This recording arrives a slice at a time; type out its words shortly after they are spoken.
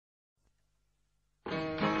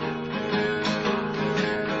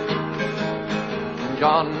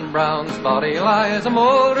John Brown's body lies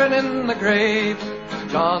a-mouldering in the grave.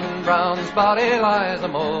 John Brown's body lies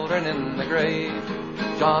a-mouldering in the grave.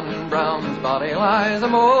 John Brown's body lies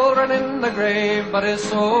a-mouldering in the grave, but his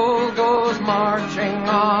soul goes marching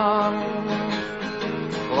on.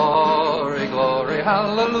 Glory, glory,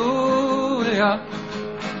 hallelujah.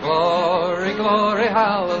 Glory, glory,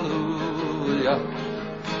 hallelujah.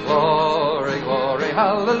 Glory, glory,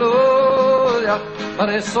 hallelujah. But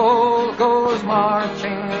his soul goes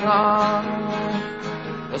marching on.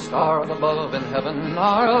 The stars above in heaven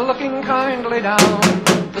are looking kindly down.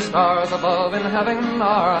 The stars above in heaven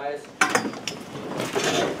are...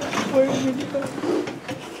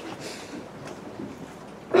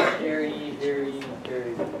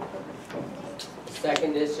 Carry.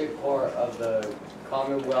 Second District Court of the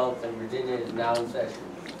Commonwealth in Virginia is now in session.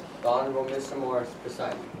 The Honorable Mr. Morris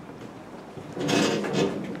presiding.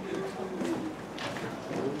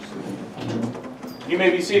 You may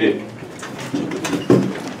be seated.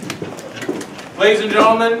 Ladies and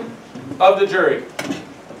gentlemen of the jury,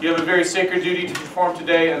 you have a very sacred duty to perform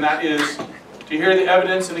today, and that is to hear the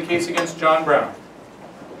evidence in the case against John Brown.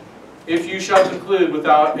 If you shall conclude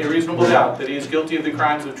without a reasonable doubt that he is guilty of the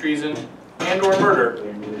crimes of treason and or murder,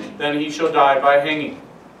 then he shall die by hanging.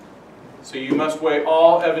 So you must weigh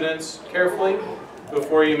all evidence carefully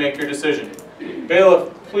before you make your decision.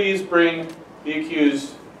 Bailiff, please bring the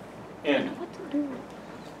accused in.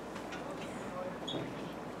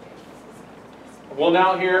 We'll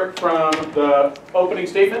now hear from the opening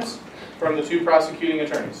statements from the two prosecuting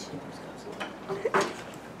attorneys.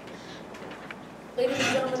 Ladies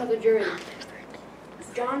and gentlemen of the jury,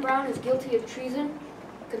 John Brown is guilty of treason,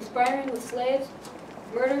 conspiring with slaves,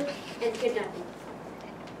 murder, and kidnapping.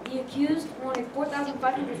 The accused wanted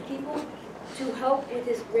 4,500 people to help with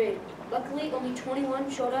his raid. Luckily, only 21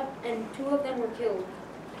 showed up, and 2 of them were killed.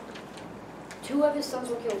 2 of his sons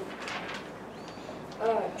were killed.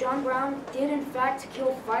 John Brown did in fact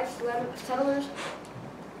kill 5 settlers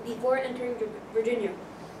before entering Virginia.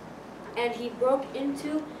 And he broke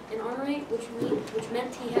into an armory, which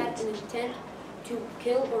meant he had an intent to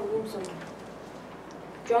kill or wound someone.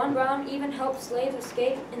 John Brown even helped slaves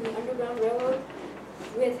escape in the Underground Railroad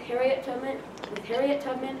with Harriet Tubman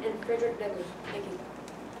and Frederick Douglass. Thank you.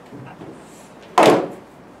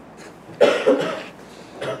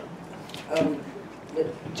 The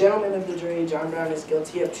gentlemen of the jury, John Brown is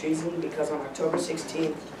guilty of treason because on October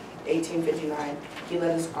 16, 1859, he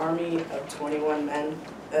led his army of 21 men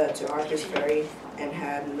to Arthur's Ferry and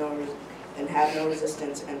had no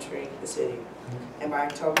resistance entering the city. And by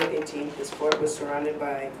October 18th, his fort was surrounded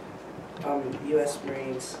by U.S.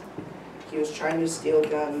 Marines. He was trying to steal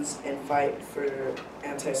guns and fight for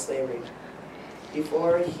anti-slavery.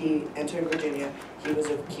 Before he entered Virginia, he was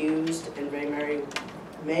accused and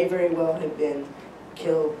may very well have been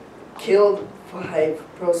killed 5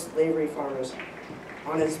 pro-slavery farmers.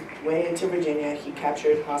 On his way into Virginia, he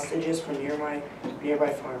captured hostages from nearby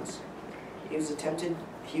farms. He was attempting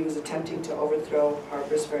to overthrow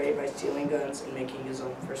Harper's Ferry by stealing guns and making his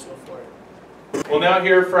own personal fort. We'll now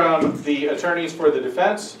hear from the attorneys for the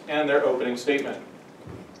defense and their opening statement.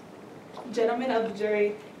 Gentlemen of the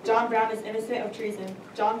jury, John Brown is innocent of treason.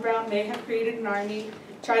 John Brown may have created an army,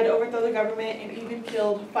 tried to overthrow the government, and even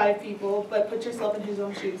killed 5 people, but put yourself in his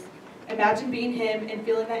own shoes. Imagine being him and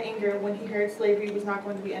feeling that anger when he heard slavery was not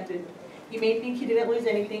going to be ended. You may think he didn't lose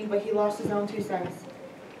anything, but he lost his own 2 sons.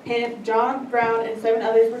 John Brown and 7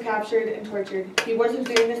 others were captured and tortured. He wasn't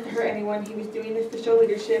doing this to hurt anyone, he was doing this to show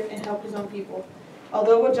leadership and help his own people.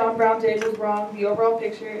 Although what John Brown did was wrong, the overall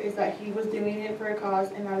picture is that he was doing it for a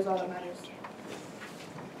cause, and that is all that matters.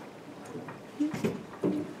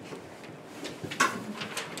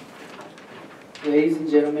 Ladies and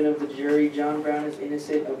gentlemen of the jury, John Brown is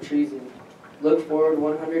innocent of treason. Look forward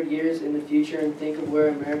 100 years in the future and think of where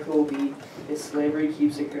America will be if slavery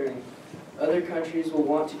keeps occurring. Other countries will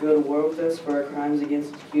want to go to war with us for our crimes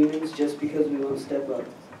against humans just because we won't step up.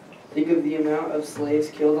 Think of the amount of slaves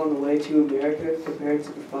killed on the way to America compared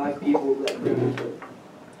to the 5 people that Brown killed.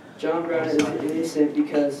 John Brown is innocent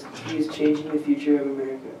because he is changing the future of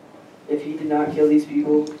America. If he did not kill these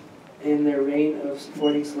people in their reign of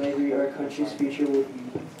supporting slavery, our country's future will be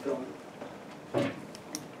gone.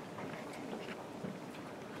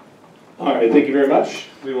 All right, thank you very much.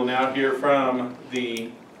 We will now hear from the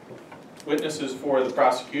witnesses for the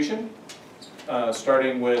prosecution,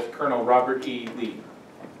 starting with Colonel Robert E. Lee.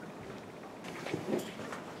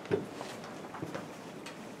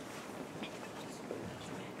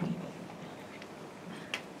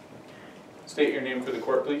 State your name for the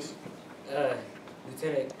court, please.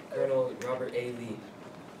 Lieutenant Colonel Robert A. Lee.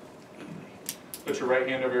 Put your right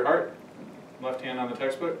hand over your heart. left hand on the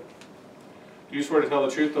textbook. Do you swear to tell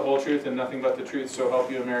the truth, the whole truth, and nothing but the truth, so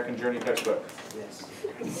help you, American Journey textbook? Yes.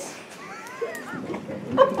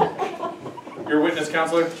 Your witness,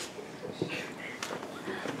 counselor.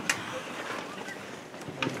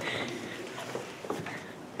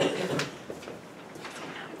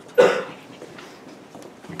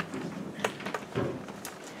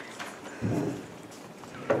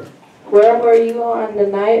 Where were you on the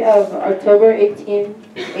night of October 18,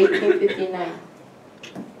 1859?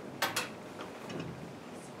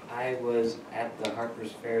 I was at the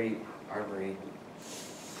Harper's Ferry Armory.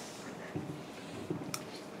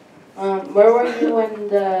 Where were you when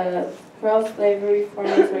the pro-slavery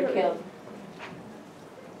reformers were killed?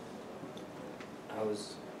 I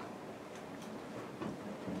was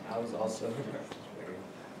also in Harper's Ferry.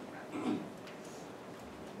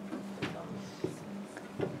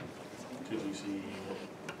 Did you see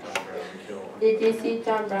John Brown kill? Did you see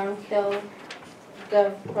John Brown kill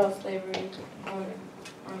the pro-slavery owner?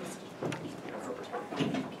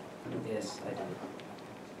 Yes, I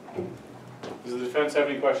did. Does the defense have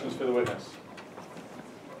any questions for the witness?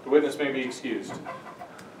 The witness may be excused.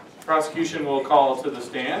 Prosecution will call to the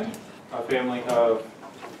stand a family of...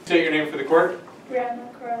 State your name for the court. Grandma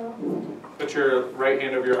Corella. Put your right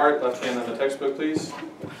hand over your heart, left hand on the textbook, please.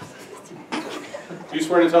 Do you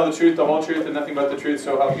swear to tell the truth, the whole truth, and nothing but the truth,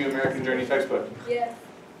 so help you, American Journey textbook? Yes.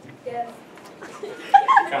 Yes.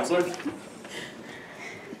 Counselor?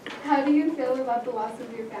 How do you feel about the loss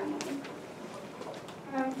of your family?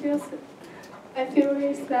 I feel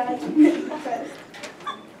very sad and depressed.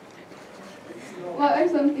 What are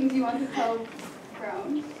some things you want to tell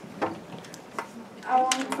Brown? I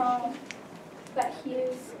want to tell him that he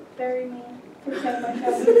is very mean to send my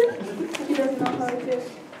family. He doesn't know how to do.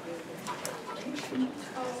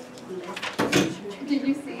 Did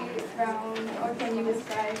you see Brown, or can you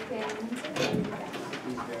describe him?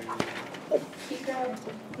 He grabbed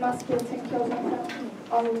muskets and killed my family.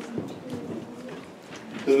 All of them.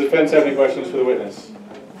 Does the defense have any questions for the witness?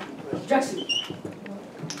 Jackson.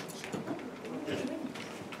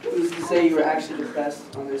 Who's to say you were actually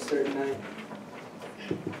depressed on this certain night?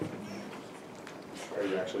 Are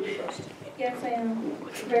you actually depressed? Yes, I am.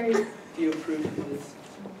 Very. Do you approve of this?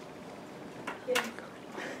 Yes.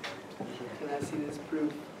 Can I see this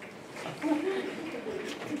proof?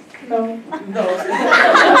 No. No.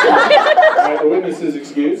 Alright, the witness is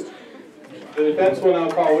excused. The defense will now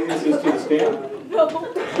call witnesses to the stand.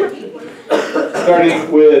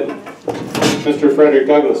 Starting with Mr. Frederick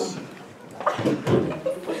Douglass.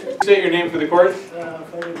 State your name for the court.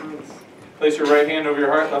 Place your right hand over your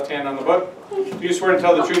heart, left hand on the book. Do you swear to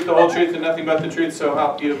tell the truth, the whole truth, and nothing but the truth, so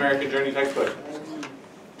help you, American Journey textbook?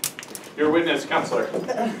 Your witness, counselor.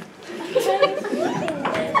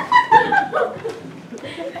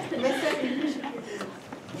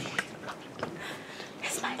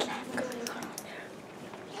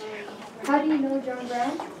 How do you know John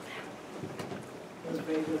Brown? I was a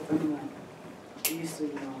very good friend of mine. We used to,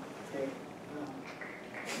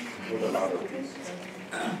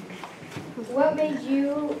 What made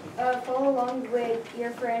you follow along with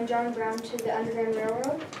your friend John Brown to the Underground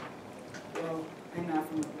Railroad? well, I'm not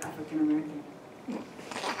from African American.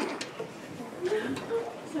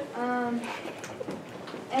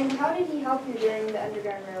 And how did he help you during the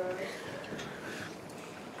Underground Railroad?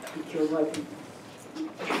 He killed white people.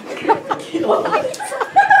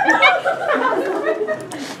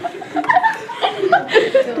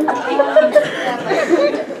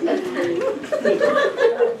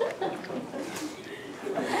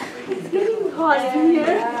 It's getting hot in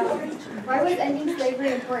here. Why was ending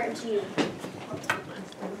slavery important to you?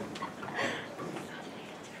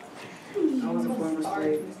 I was a former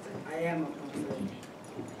slave. I am a former slave.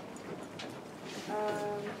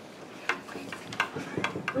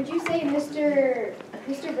 Would you say Mr.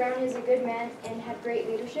 Brown is a good man and had great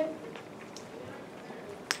leadership?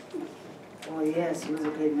 Well, yes, he was a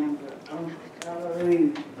great man, but I don't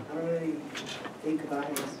really think about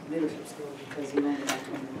his leadership skills because he went back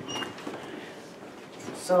home.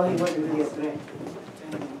 So he wasn't really a threat to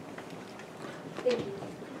anyone. Thank you.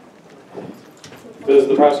 Does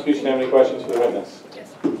the prosecution have any questions for the witness?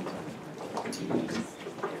 Yes.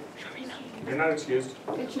 You're not excused.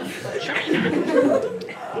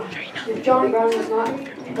 If John Brown was not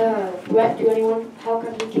a threat to anyone, how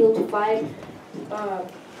come he killed 5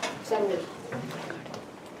 settlers?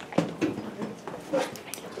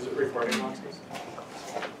 Is it recording, Alexis?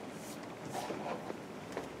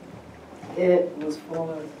 It was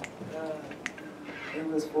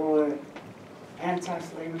for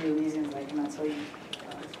anti-slavery reasons. I cannot tell you.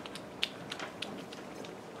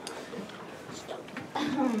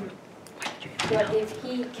 But if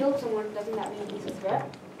he killed someone, doesn't that mean he's a threat?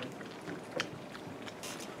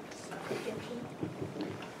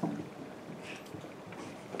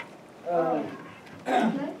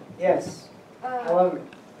 Yes. However,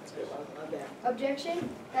 Objection.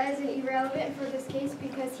 That is irrelevant for this case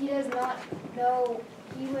because he does not know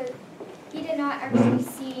he did not actually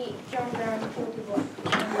see John Brown kill people.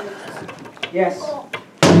 yes.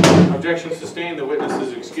 Objection sustained. The witness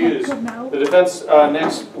is excused. The defense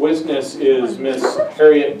next witness is Miss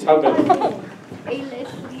Harriet Tubman. Please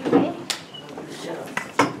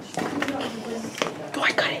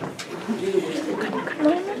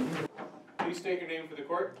state your name for the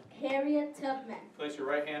court. Harriet Tubman. Place your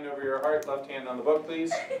right hand over your heart, left hand on the book,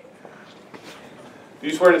 please. Do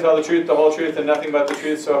you swear to tell the truth, the whole truth, and nothing but the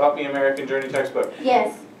truth, so help me American Journey textbook?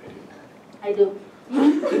 Yes, I do.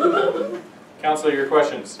 Counselor, your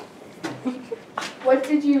questions. What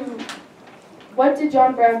did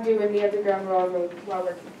John Brown do in the Underground Railroad while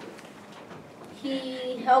working?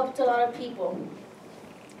 He helped a lot of people.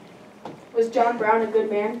 Was John Brown a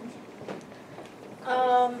good man?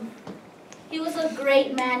 He was a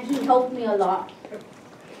great man. He helped me a lot.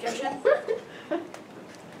 Objection?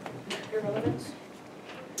 Irrelevance?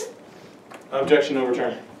 Objection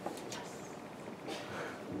overturned.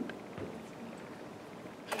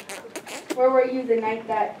 Where were you the night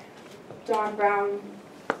that John Brown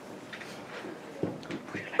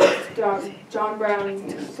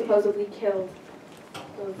supposedly killed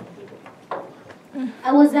those people?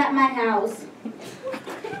 I was at my house.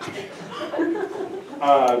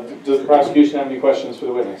 Does the prosecution have any questions for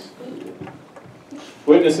the witness?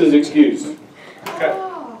 Witness is excused. Okay.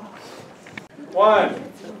 1.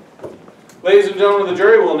 Ladies and gentlemen of the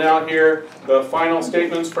jury, we'll now hear the final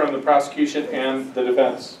statements from the prosecution and the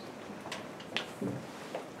defense.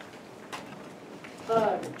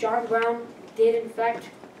 John Brown did in fact.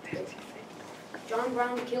 John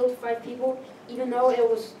Brown killed 5 people, even though he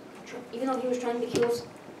was trying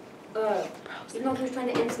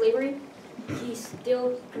to end slavery. He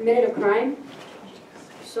still committed a crime.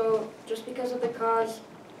 So just because of the cause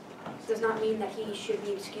does not mean that he should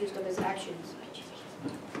be excused of his actions.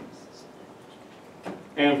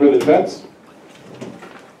 And for the defense?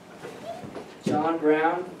 John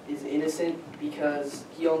Brown is innocent because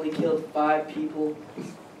he only killed 5 people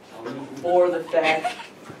for the fact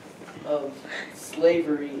of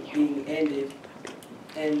slavery being ended,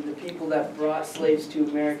 and the people that brought slaves to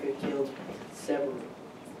America killed several.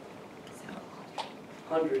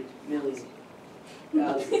 100 million.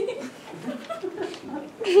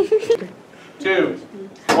 2,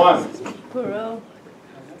 1.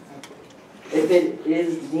 If it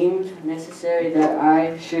is deemed necessary that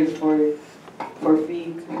I should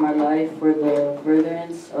forfeit my life for the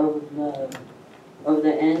furtherance of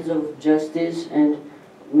the ends of justice and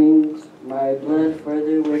mix my blood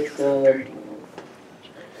further with the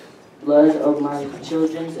blood of my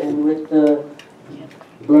children and with the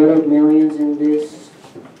blood of millions in this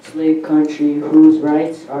slave country whose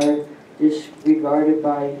rights are disregarded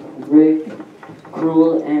by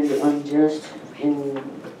cruel and unjust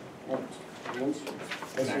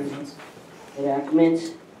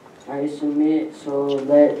enactments, I submit, so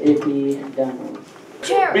let it be done.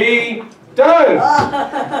 Chair! Be done!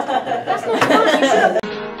 That's not funny.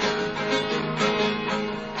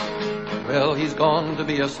 Well, he's gone to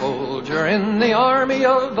be a soldier in the army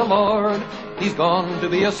of the Lord. He's gone to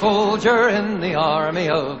be a soldier in the army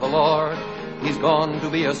of the Lord. He's gone to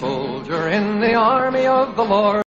be a soldier in the army of the Lord.